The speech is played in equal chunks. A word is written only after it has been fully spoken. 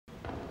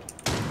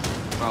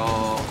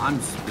Bro,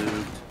 I'm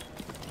spooked.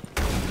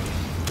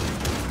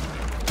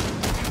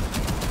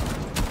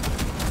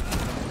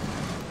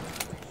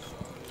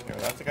 Yo,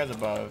 that's the guys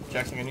above.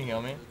 Jackson, can you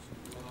heal me?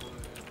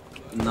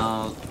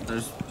 No,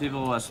 there's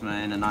people West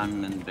Main and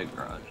I'm in Big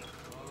Garage.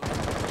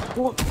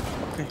 What?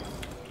 Okay.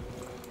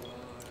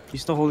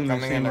 He's still holding the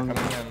same. Coming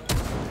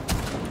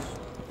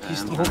in. He's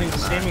still holding the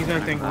same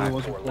exact thing he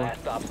was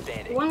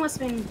before. One West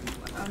Main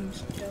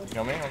killed.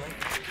 Heal me.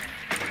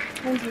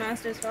 One's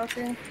Master's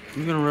Valkyrie.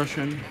 I'm gonna rush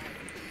in.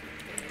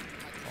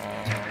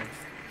 Uh,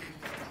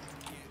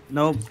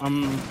 Nope,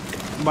 I'm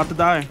about to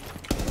die.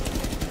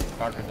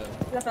 Valkyrie dead.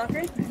 Is that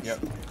Valkyrie? Yep.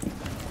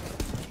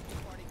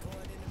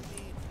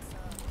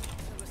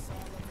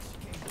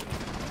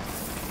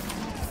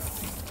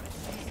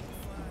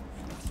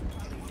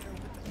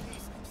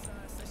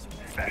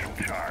 Special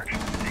charge.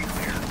 Stay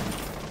clear.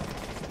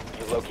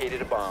 You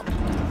located a bomb.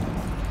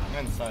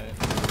 I'm inside.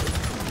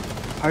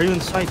 How are you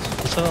in sight?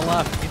 He's to the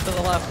left. He's to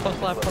the left.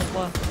 Close left. Close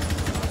left.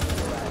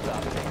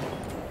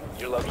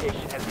 Your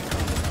location has been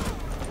cleared.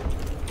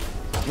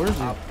 Where is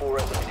he? Op 4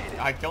 eliminated.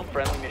 I killed him.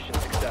 Friendly mission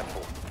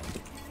successful.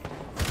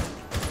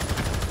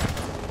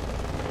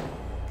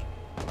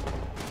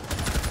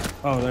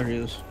 Oh, there he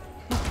is.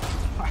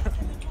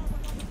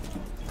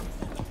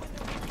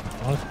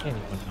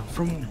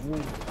 From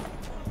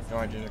No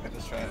idea. Look at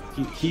this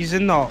strat. he's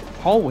in the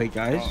hallway,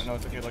 guys. Oh, no,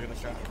 it's okay. Look at this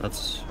strat.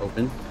 That's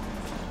open.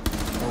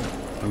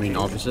 I mean,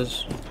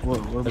 offices.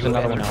 There's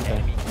another one out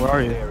there. Where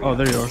are you? Oh,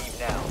 there you are. Leave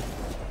now.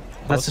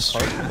 That's a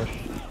Close, strat.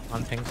 push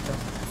on ping still.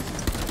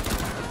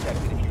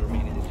 Protected if you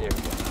remain in this area.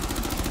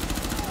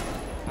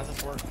 How's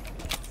this work?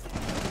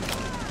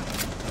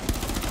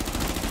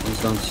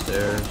 One's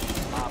downstairs.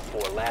 Op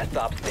 4, last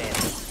stop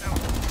standing.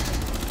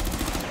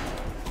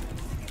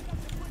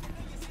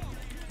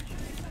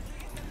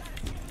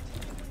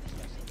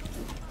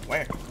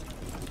 Where?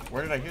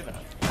 Where did I hear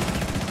that?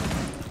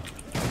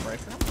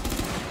 Breaker?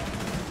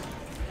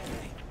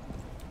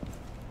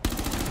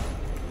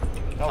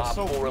 That was Op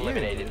so 4 weird.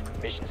 eliminated.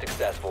 Mission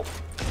successful.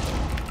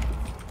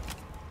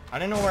 I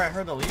didn't know where I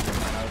heard the leader,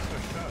 man. I was so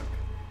shook.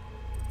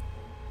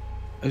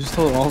 I just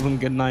told all of them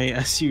good night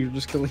as you're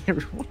just killing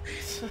everyone.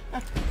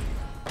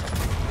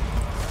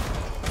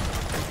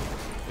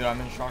 Dude,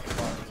 I'm in shock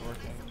spot. It's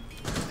working.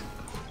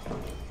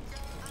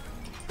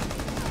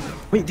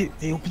 Wait,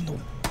 they opened the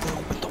wall.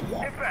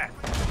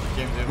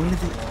 Game's over. When did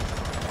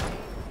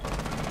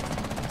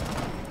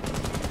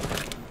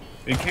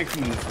It can't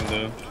come in this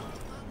window.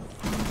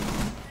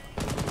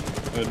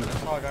 Good. I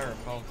saw a guy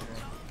repelled here.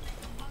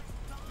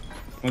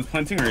 One's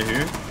planting right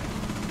here.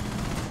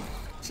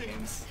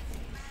 James.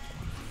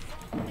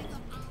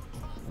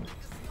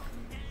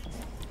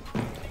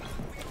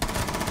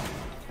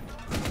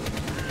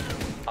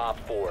 Op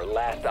 4,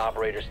 last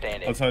operator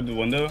standing. Outside the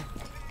window.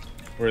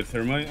 Where a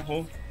thermite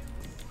hole.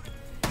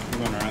 I'm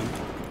going around.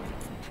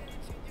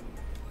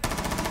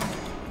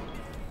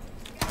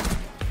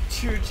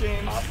 Shoot,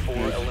 James. Op 4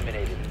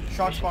 eliminated.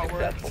 Shock Mission spot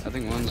works. successful. I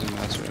think one's in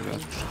master, I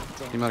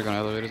guess. He might have gone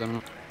elevators, I don't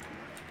know.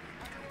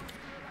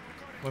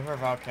 Look for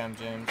Valcam,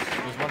 James.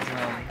 There's one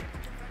drone.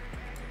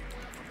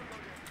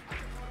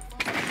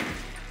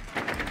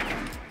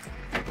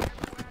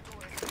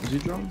 Is he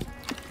drone?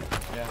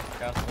 Yeah,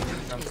 gas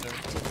dumpster.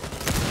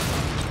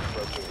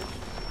 Located.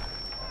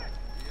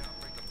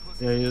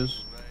 Yeah, he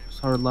is. It's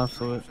hard left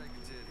of it.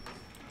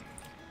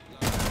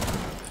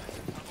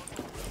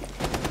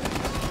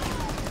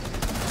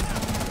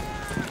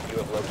 You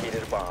have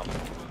located a bomb.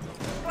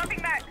 Swapping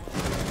back.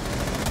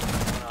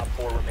 Op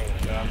 4 remaining.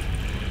 Yeah.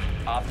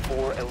 Op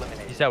 4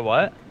 eliminated. You said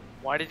what?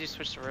 Why did you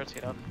switch to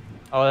rotate up?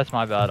 Oh, that's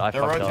my bad. I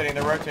They're fucked rotating,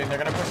 up. they're rotating. They're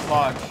gonna push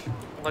lodge.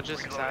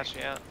 Logistics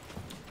actually, yeah.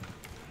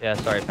 Yeah,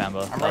 sorry,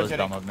 Pambo. I'm That was rotating.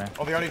 dumb of me.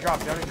 Oh, they already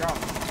dropped.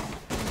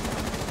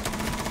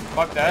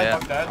 Fuck that, Yeah,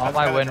 fuck that. on That's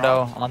my gotta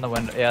window, drop. on the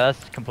window. Yeah,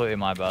 that's completely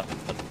my bad.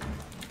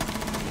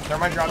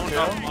 Thermite drop too.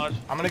 Don't lodge.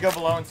 I'm gonna go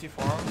below and see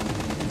for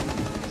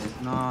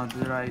him. No,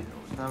 dude, I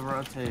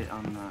rotate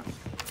on that.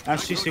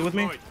 Ash, you see with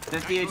me?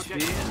 50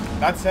 HP.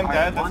 That's him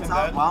dead, that's One's him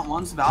out, dead.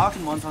 one's Valk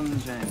and one's on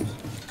James.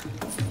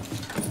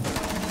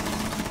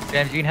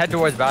 James, you can head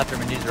towards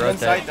bathroom and use your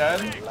Inside rotate.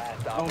 dead.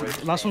 Last Oh,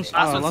 operator last one's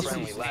standing. last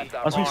Friendly, one. last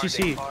Last one operator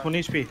CC. 20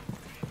 HP.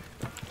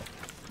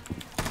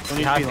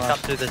 20 You have HP to come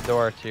last. through this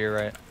door to your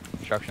right.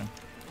 Construction.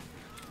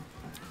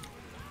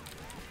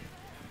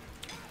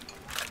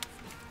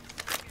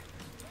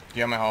 Do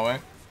you have my hallway?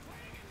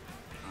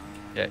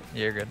 Yeah,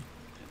 you're good.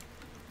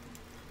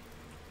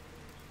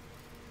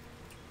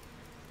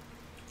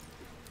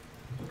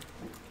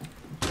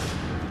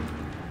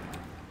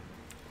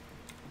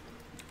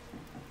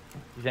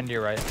 He's into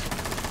your right.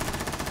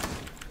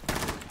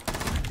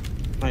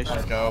 Nice.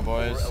 Let's go,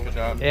 boys. Good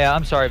job. Yeah,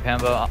 I'm sorry,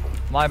 Pambo.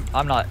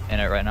 I'm not in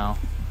it right now.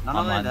 Not My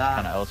only mind's that,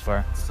 kind of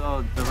elsewhere.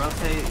 so the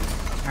rotate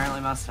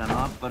apparently messed him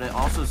up, but it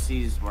also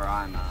sees where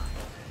I'm at.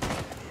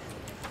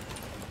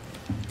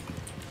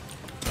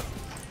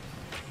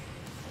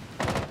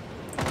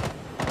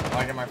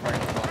 I get my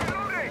frag.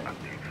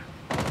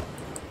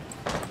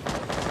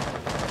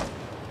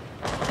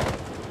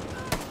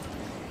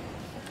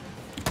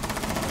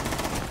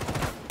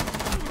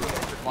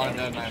 One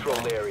dead, nine Controlled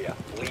full. area.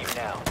 Leave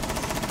now.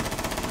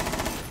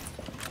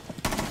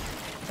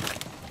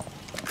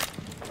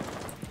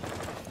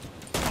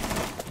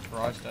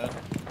 Garage dead.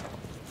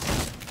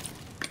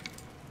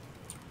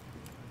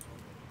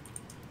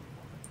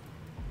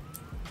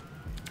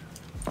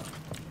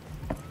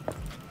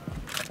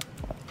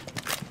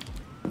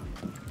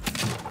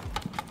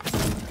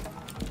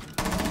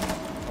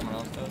 Someone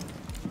else dead.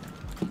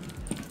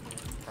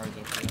 Garage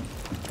up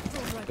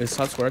here. Is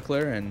top square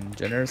clear and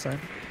generator side?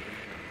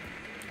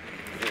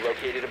 You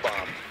located a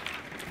bomb.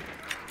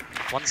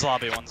 One's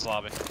lobby, one's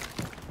lobby.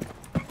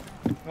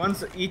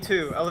 One's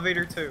E2,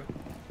 elevator 2.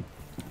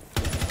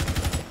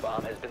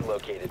 Bomb has been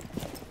located.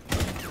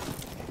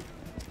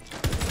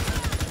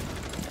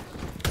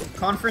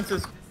 Conference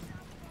is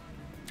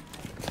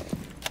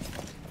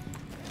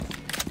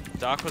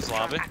Doc was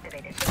lobby.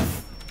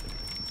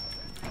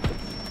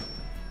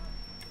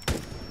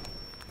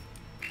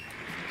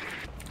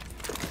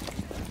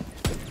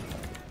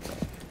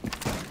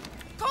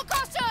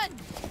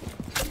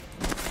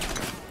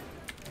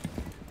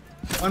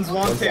 one's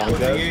long tail with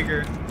the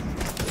Jaeger.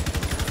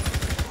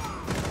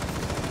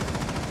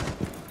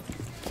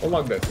 One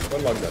log dead.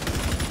 One log dead.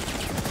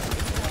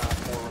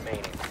 4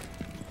 remaining.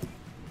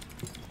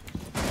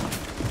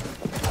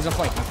 He's on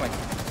flank,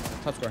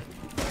 Top square.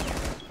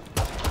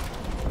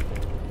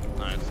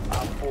 Nice.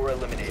 Op 4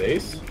 eliminated.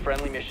 Ace?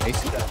 Friendly mission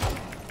Ace? successful.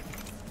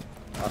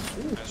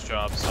 Nice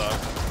job, Sog.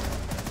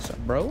 What's up,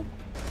 bro?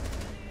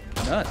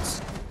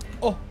 Nuts.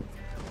 Oh,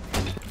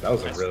 That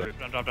was a Nice. really.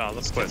 Drop down,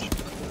 let's switch.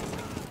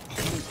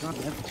 God,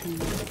 F2.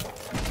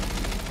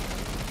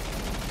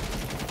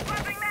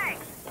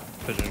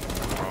 Pigeon.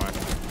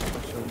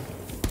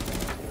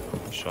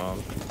 Nice job.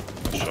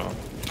 Nice job.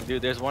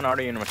 Dude, there's one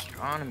already in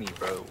astronomy,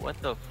 bro.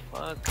 What the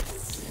fuck?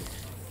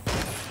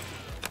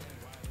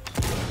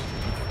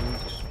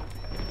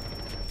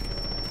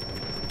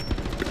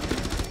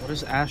 What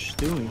is Ash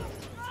doing?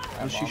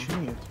 What is she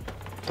shooting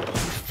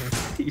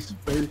at? He's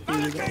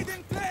barricaded up.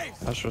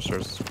 That's just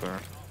her square.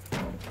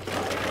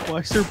 Why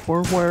is there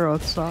barbed wire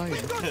outside?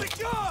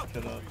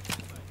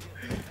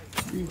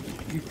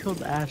 You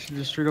killed Ash and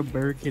just straight up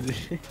barricaded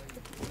it.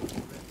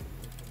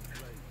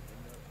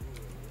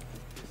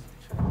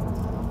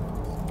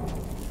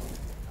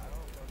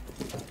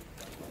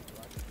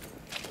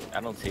 I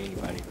don't see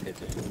anybody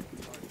pigeon.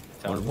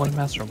 One in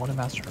master, one in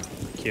master.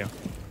 Q.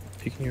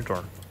 Peeking your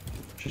door.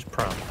 She's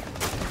prone.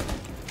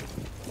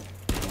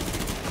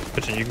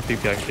 Pigeon, you can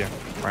peek back Q.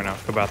 Right now.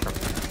 Go bathroom.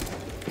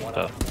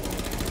 Dead.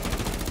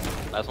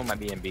 Last one might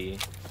be in B.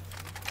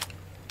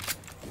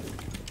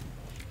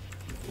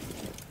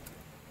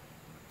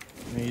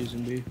 Maze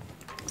and B.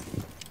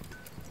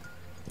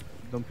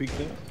 Don't peek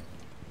that.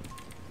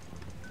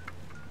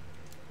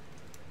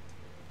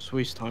 Just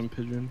waste time,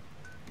 Pigeon.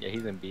 Yeah,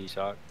 he's in B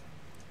shot.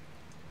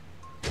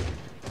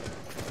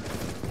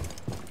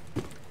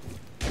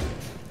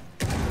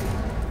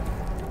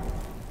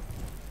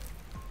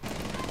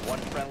 One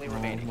friendly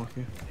remaining.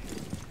 Okay.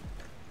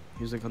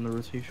 He's like on the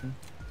rotation.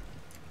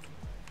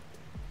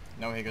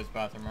 No, he goes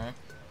bathroom, right?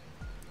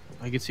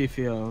 I can see if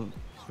he goes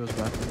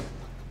back.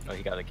 Oh,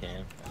 he got a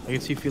can. I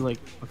can see if he like.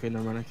 Okay,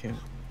 never mind. I can't.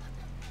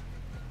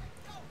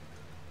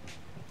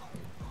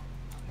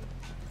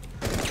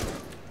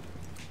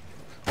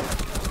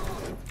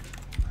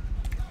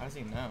 How does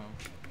he know?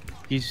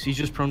 He's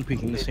just prone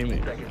peeking the same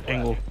 15 seconds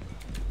angle.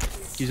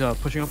 He's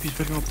pushing up. He's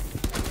pushing up.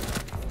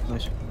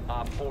 Nice.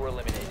 Op 4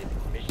 eliminated.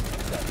 Mission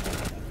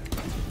successful.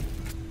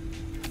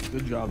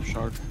 Good job,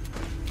 Shark.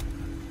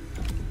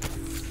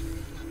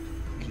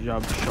 Good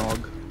job,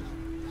 Shog.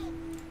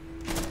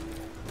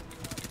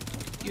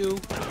 You.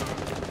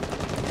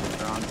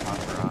 They're on top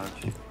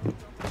garage.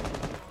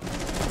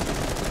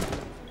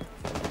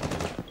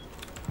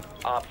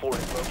 Op 4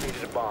 has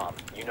located a bomb.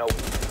 You know.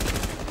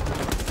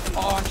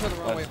 oh, I showed the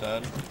wrong way.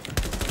 That's dead.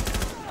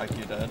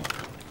 IQ dead.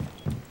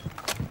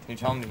 Can you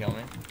tell him to kill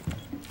me?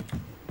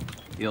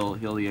 Heal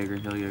Jaeger,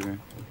 heal Jaeger.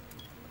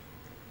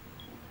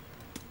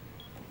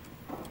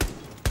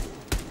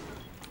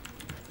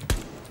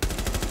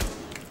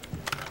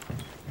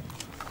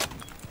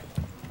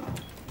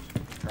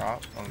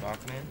 Drop on the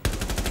balcony.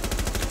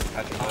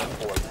 Hatchet Op dead.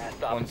 4 last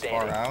stop One's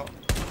far standing. out.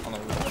 On the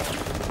roof.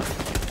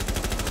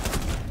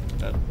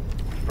 Dead.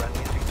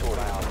 Friendly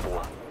victorious. Op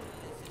 4.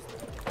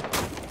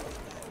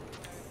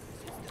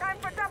 Time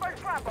for double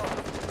trouble.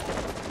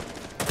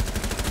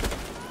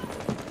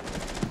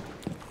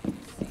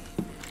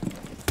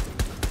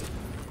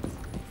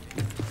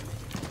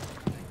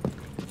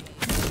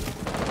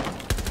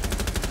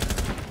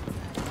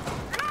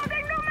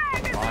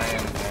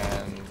 Lion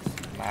and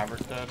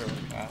Maverick dead or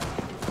that?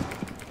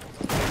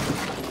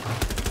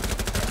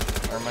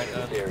 Or am I In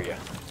this dead? area.